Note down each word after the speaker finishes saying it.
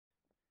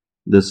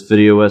This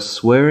video has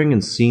swearing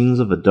and scenes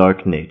of a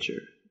dark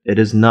nature. It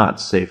is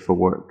not safe for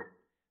work.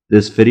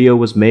 This video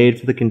was made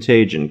for the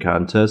Contagion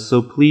contest,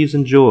 so please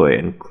enjoy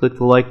and click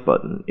the like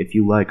button if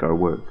you like our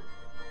work.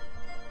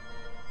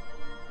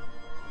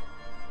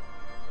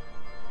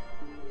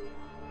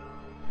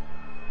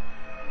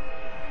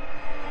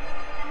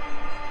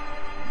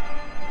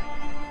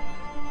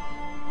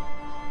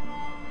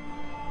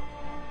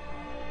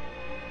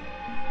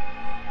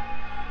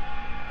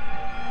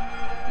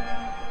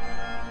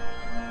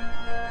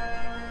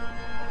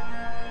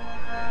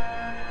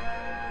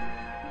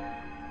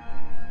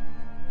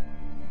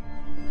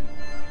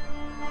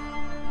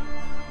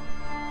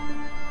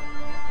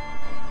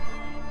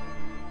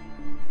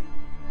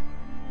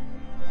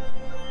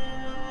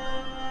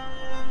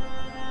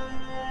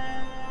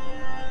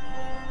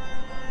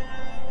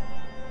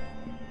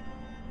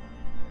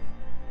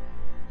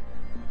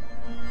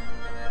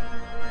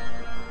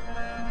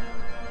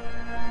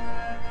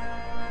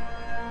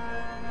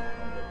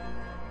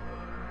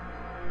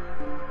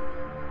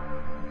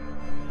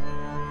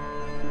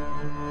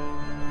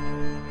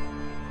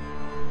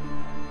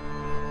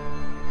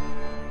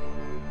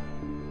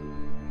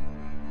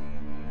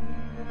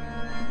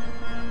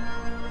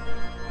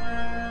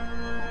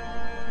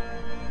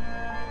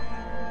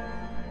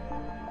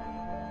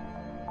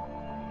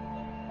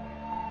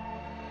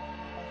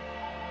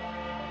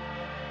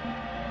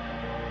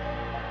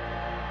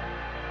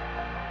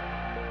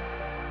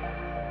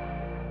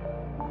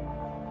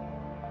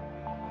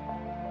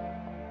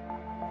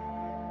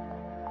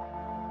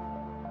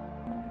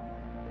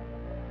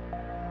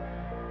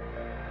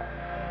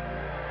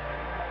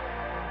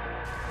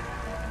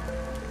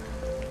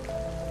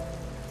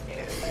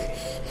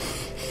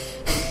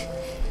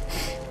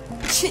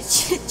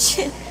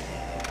 Shit.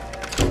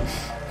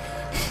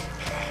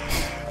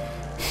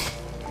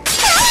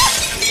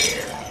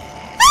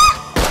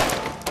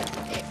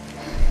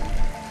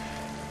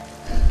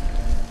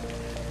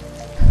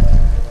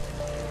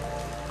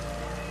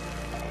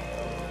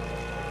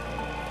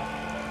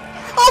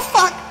 Oh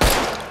fuck!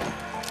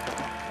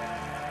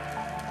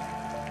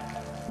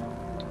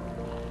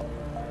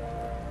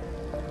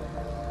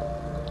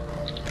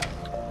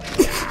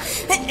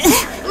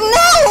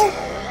 No!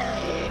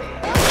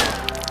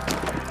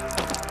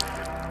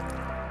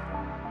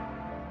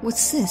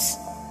 What's this?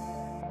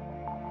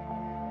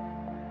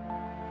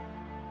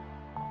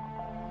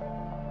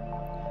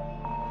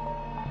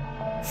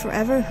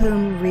 Forever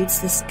whom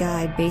reads this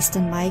guide based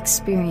on my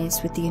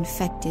experience with the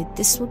infected,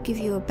 this will give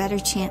you a better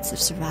chance of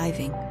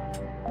surviving.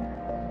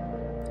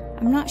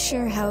 I'm not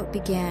sure how it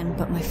began,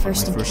 but my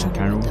first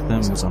encounter with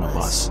them was on a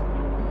bus.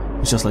 It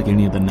was just like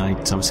any other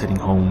night. I was heading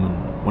home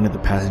and one of the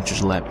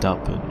passengers leapt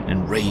up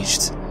and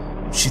raged.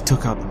 She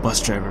took out the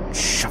bus driver and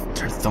shoved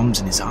her thumbs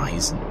in his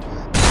eyes.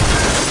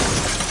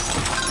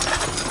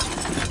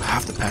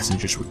 Half the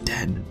passengers were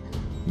dead and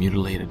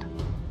mutilated.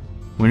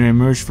 When I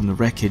emerged from the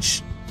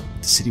wreckage,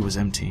 the city was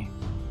empty.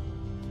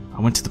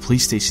 I went to the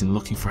police station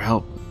looking for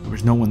help. There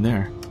was no one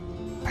there.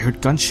 I heard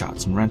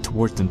gunshots and ran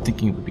towards them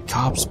thinking it would be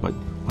cops, but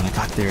when I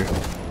got there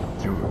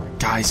were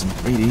guys in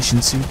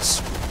radiation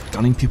suits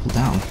gunning people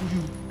down.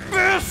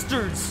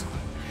 Bastards!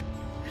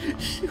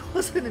 She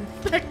wasn't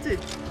infected!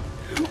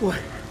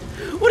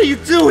 What are you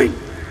doing?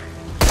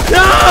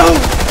 No!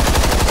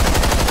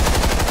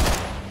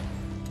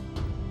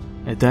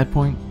 At that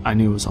point, I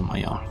knew it was on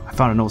my own. I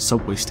found an old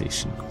subway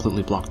station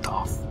completely blocked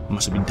off. I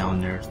must have been down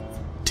there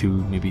 2,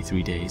 maybe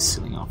 3 days,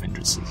 sealing off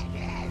entrances.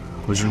 I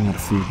was running out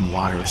of food and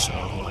water, so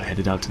I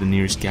headed out to the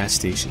nearest gas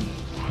station,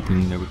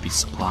 hoping there would be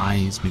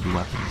supplies, maybe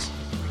weapons.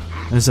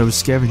 As I was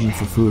scavenging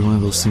for food, one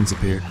of those things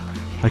appeared.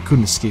 I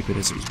couldn't escape it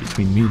as it was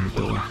between me and the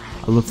door.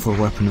 I looked for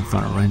a weapon and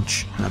found a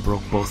wrench, and I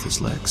broke both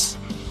his legs,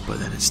 but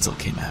then it still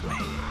came at me.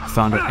 I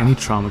found out any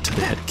trauma to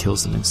the head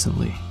kills them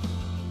instantly.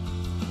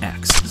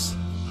 Axes,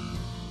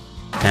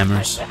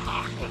 hammers,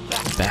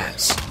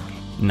 bats,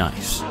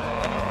 knives,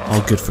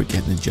 all good for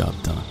getting the job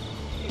done.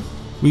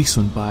 Weeks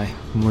went by,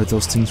 and where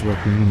those things were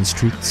appearing in the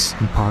streets,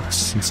 in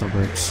parks, and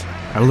suburbs.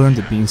 I learned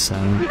that being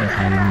silent and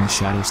hiding in the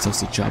shadows does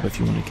the job if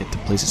you want to get to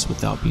places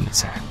without being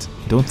attacked.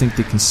 I don't think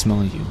they can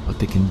smell you, but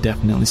they can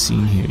definitely see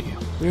and hear you.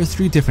 There are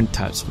 3 different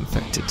types of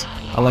infected.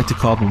 I like to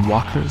call them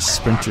walkers,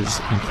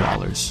 sprinters, and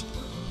crawlers.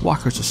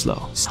 Walkers are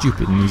slow,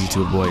 stupid, and easy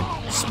to avoid.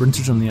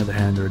 Sprinters, on the other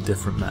hand, are a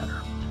different matter.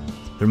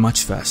 They're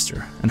much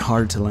faster, and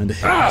harder to land a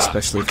hit,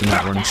 especially if they're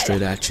not running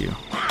straight at you.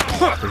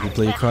 But if you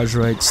play your cards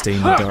right, stay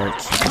in the dark,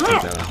 you can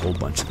take out a whole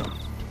bunch of them.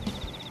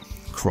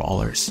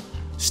 Crawlers.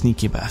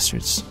 Sneaky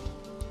bastards.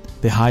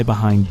 They hide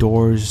behind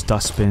doors,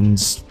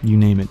 dustbins, you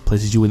name it,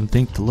 places you wouldn't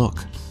think to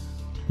look.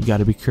 You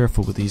gotta be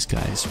careful with these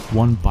guys.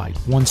 One bite,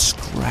 one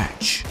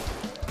scratch,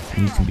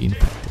 and you can be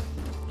infected.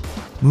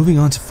 Moving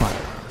on to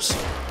firearms.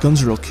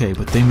 Guns are okay,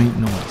 but they make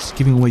noise,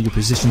 giving away your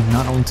position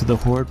not only to the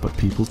horde, but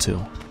people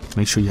too.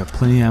 Make sure you have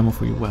plenty of ammo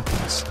for your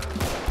weapons.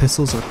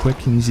 Pistols are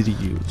quick and easy to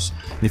use,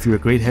 and if you're a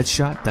great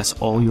headshot, that's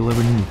all you'll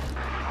ever need.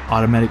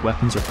 Automatic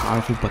weapons are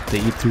powerful, but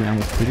they eat through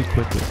ammo pretty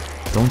quickly.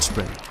 Don't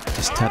spray.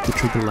 Just tap the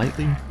trigger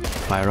lightly,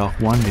 fire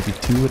off 1, maybe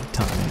 2 at a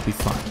time, you'll be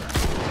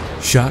fine.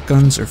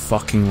 Shotguns are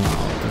fucking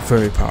loud, but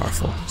very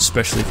powerful,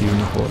 especially if you're in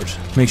a horde.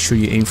 Make sure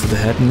you aim for the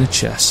head and the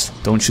chest.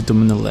 Don't shoot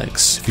them in the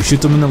legs. If you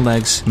shoot them in the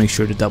legs, make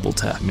sure to double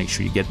tap. Make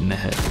sure you get in the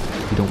head.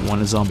 You don't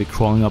want a zombie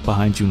crawling up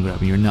behind you and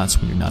grabbing your nuts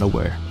when you're not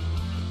aware.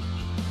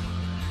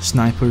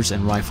 Snipers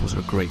and rifles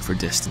are great for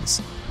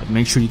distance, but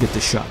make sure you get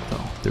the shot though.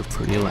 They're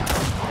pretty loud.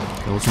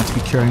 You always need to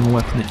be carrying a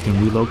weapon that you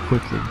can reload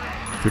quickly.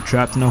 If you're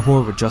trapped in a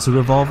horde with just a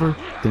revolver,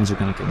 things are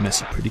gonna get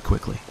messy pretty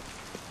quickly.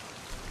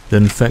 The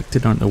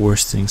infected aren't the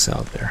worst things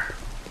out there.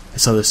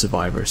 It's other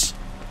survivors.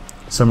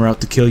 Some are out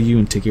to kill you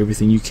and take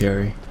everything you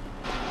carry.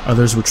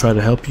 Others will try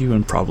to help you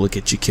and probably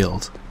get you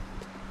killed.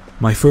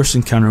 My first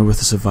encounter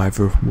with a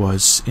survivor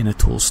was in a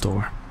tool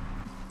store.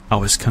 I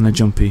was kinda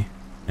jumpy,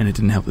 and it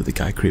didn't help that the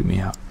guy creeped me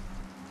out.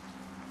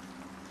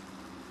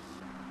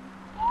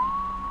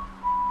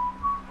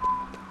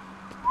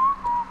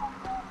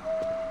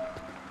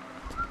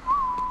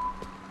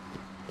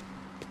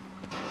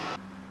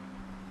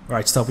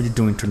 Alright, stop what you're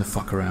doing, turn the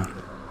fuck around.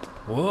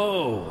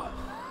 Whoa!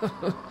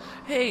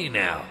 Hey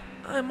now,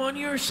 I'm on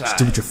your side. Just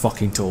do what you're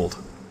fucking told.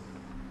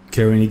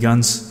 Carry any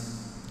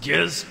guns?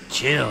 Just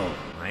chill.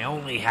 I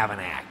only have an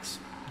axe.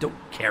 Don't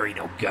carry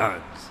no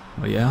guns.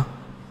 Oh yeah?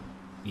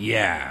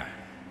 Yeah.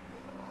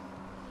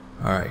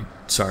 Alright,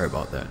 sorry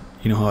about that.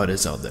 You know how it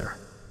is out there.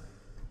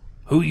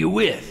 Who you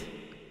with?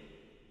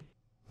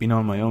 Been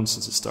on my own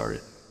since it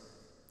started.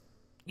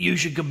 You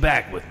should come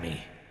back with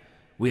me.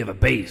 We have a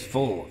base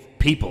full of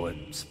people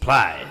and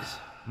supplies.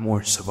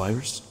 More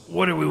survivors?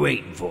 What are we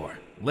waiting for?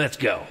 Let's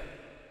go.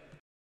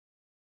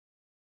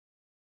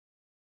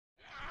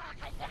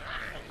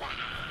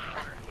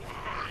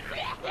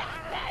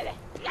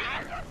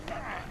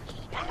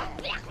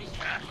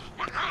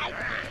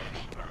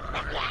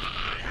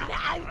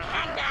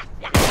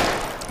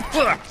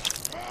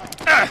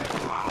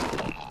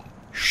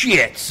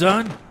 Shit,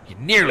 son. You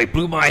nearly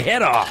blew my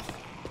head off.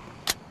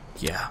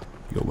 Yeah,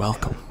 you're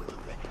welcome.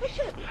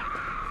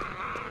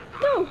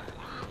 No!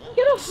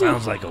 Get off me!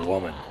 Sounds like a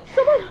woman.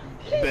 Someone,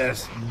 please!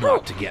 Best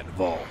not to get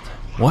involved.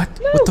 What?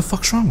 No. What the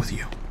fuck's wrong with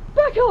you?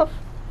 Back off!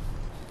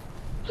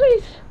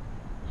 Please!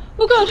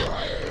 Oh god!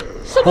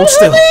 Someone Hold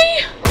still. help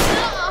me!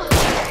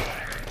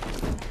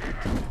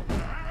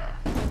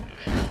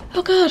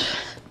 Oh god.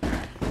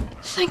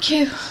 Thank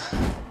you.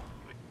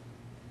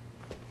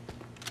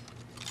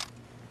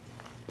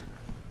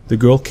 The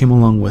girl came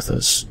along with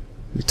us.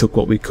 We took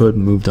what we could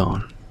and moved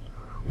on.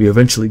 We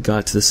eventually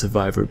got to the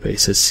survivor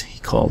base, as he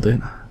called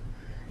it.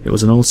 It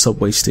was an old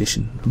subway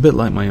station, a bit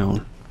like my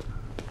own,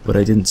 but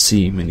I didn't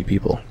see many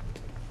people.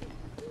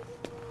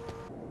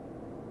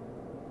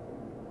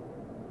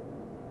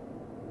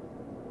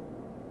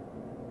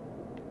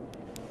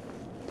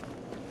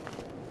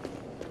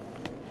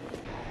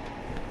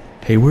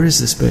 Hey, where is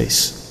this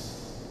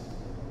base?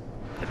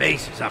 The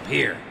base is up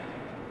here.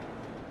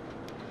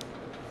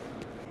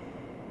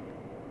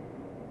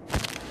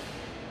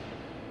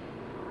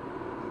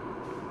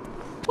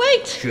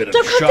 Wait! Should have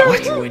Don't come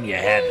shot down. you when you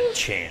had a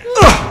chance.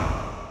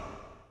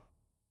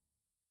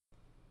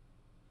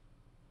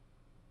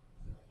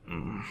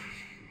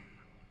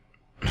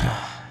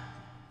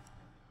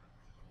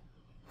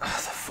 The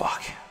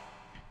fuck?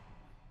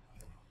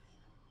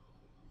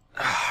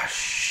 Ah,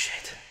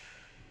 shit.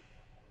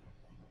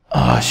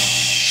 Ah,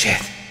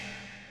 shit.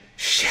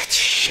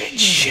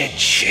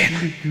 Shit.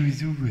 Look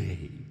who's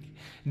awake.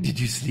 Did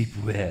you sleep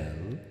well?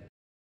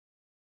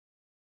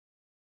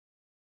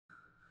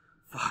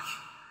 Fuck.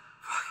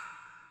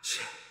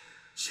 Shit.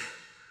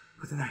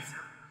 Put the knife down.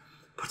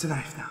 Put the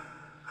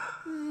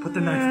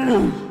knife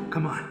down.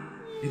 Come on.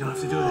 You don't have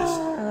to do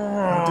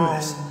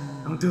this.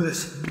 Don't do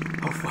this.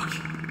 Oh fuck.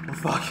 You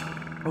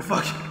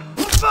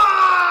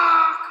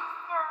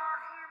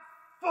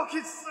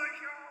fucking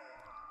psycho.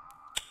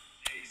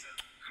 Jesus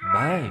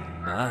Christ.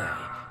 My.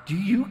 Do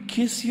you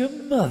kiss your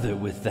mother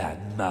with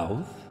that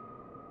mouth?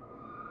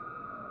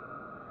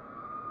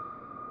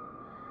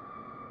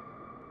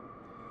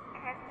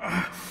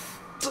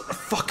 What the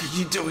fuck are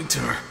you doing to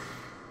her?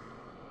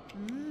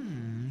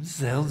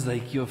 Sounds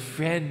like your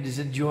friend is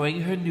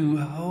enjoying her new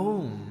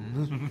home.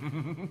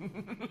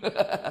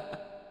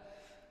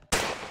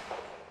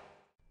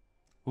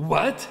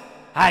 What?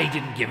 I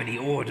didn't give any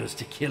orders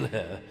to kill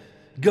her.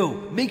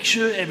 Go, make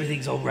sure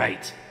everything's all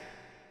right.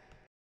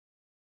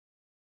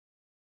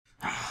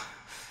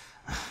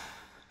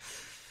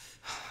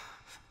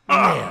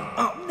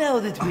 Well, now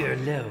that we're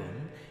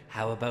alone,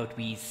 how about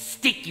we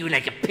stick you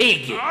like a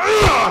pig?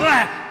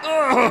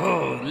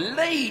 Oh,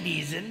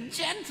 ladies and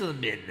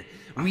gentlemen,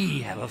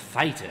 we have a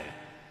fighter.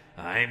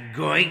 I'm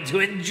going to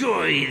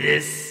enjoy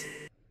this.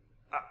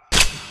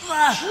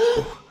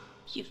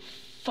 You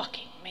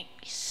fucking make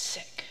me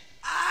sick.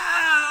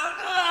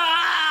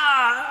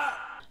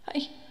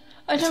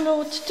 I don't know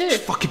what to do.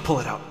 Fucking pull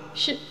it out.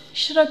 Should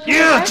I pull it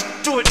Yeah, out?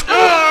 just do it.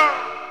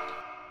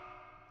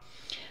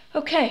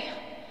 Okay.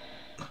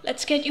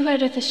 Let's get you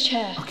out of this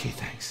chair. Okay,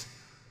 thanks.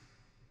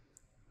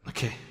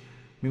 Okay,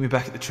 meet me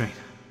back at the train.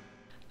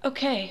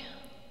 Okay,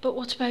 but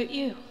what about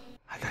you?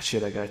 I got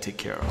shit I gotta take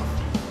care of.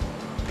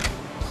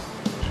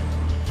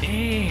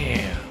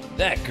 Yeah,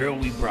 That girl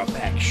we brought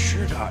back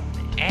sure got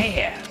an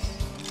ass.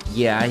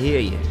 Yeah, I hear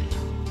you.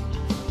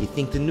 You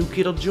think the new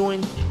kid'll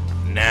join?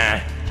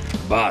 Nah,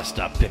 boss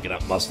stopped picking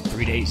up muscle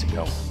 3 days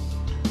ago.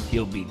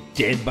 He'll be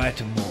dead by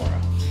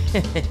tomorrow.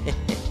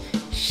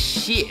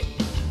 Shit.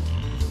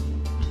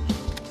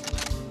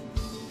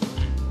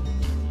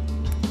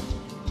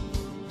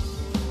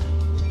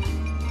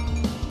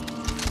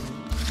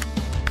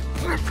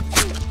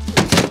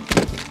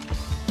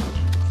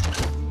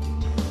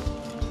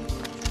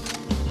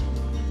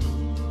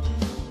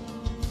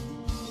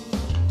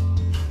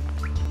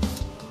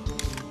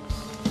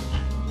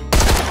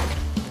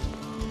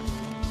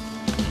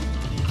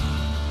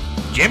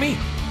 Jimmy?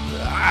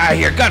 I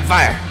hear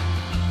gunfire.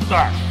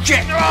 Oh,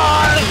 shit.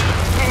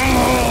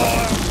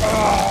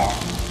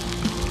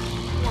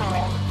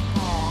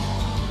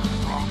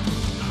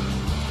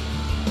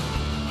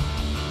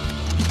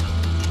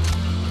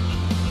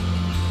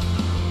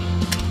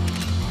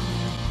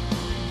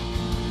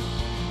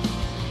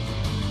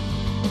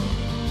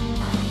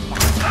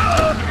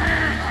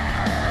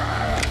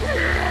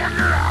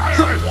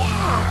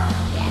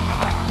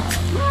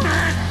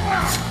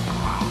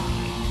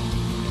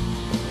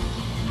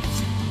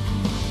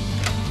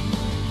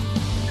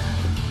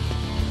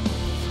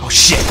 Oh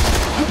shit!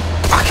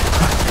 Fuck!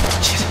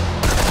 Shit!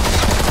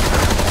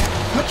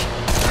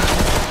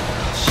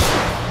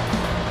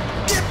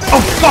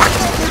 Oh fuck!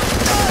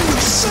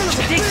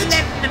 Six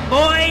left, the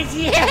boys,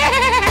 yeah!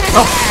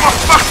 Oh fuck!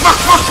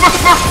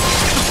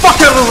 Fuck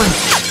everyone!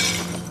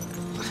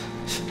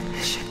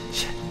 Shit!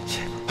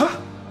 Huh?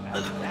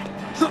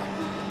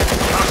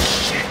 Oh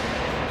shit!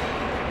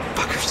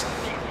 Fuckers!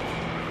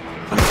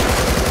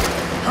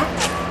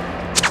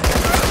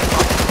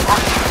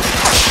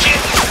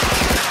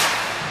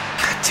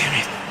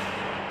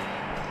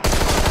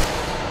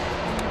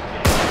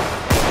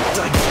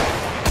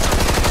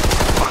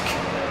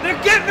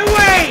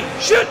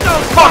 Shoot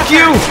those! Fuck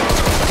you!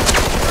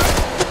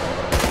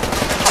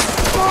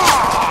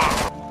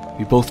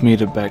 We both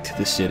made it back to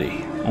the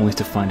city, only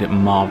to find it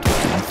mobbed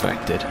with the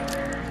infected.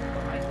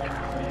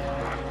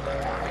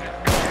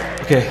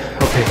 Okay.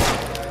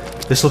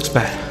 This looks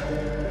bad.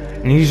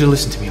 I need you to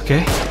listen to me,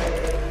 okay?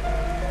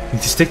 We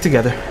need to stick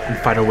together and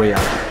fight our way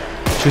out.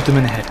 Shoot them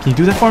in the head. Can you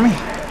do that for me?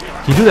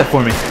 Can you do that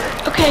for me?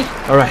 Okay.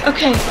 Alright.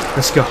 Okay.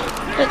 Let's go.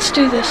 Let's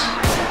do this.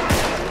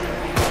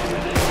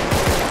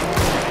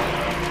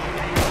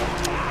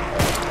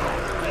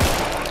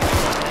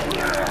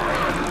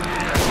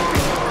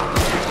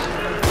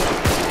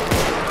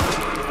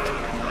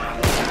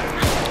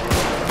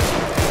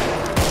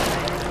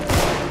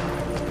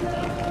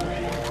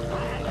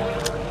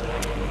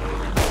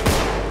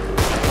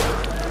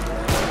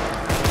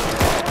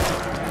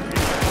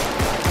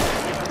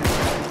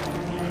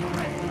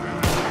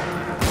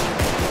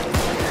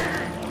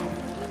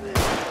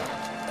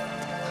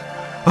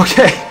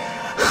 Okay.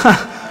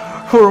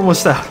 We're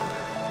almost out.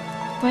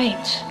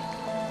 Wait.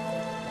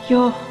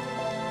 You're...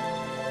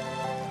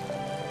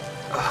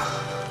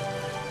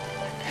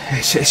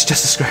 It's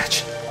just a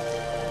scratch.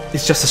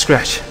 It's just a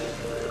scratch.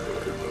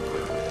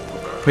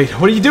 Wait,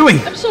 what are you doing?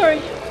 I'm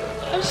sorry.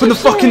 Open the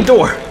fucking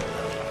door.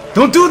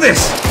 Don't do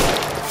this.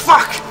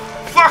 Fuck.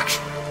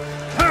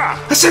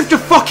 I saved your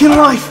fucking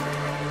life.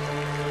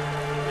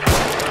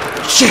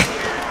 Shit.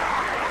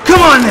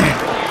 Come on then.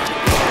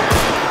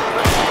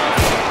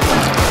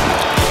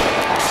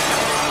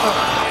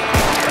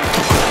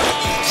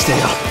 Stay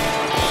up.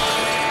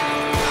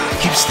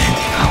 Keep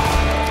standing up.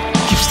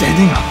 Keep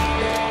standing up.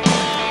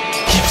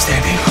 Keep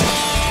standing up.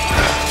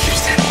 Keep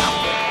standing up.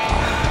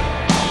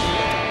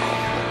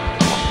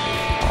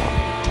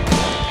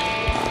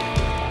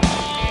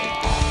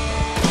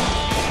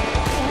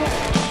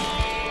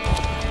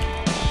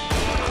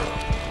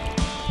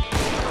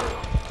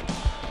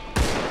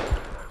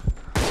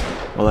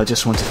 Well, I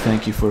just want to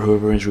thank you for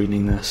whoever is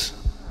reading this.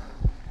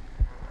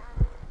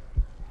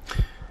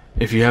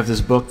 If you have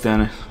this book,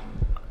 then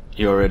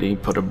you already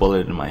put a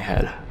bullet in my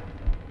head.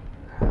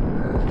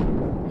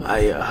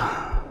 I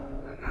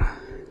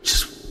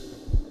just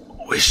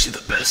wish you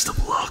the best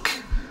of luck.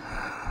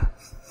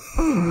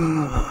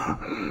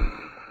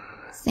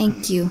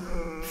 Thank you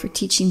for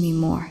teaching me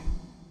more.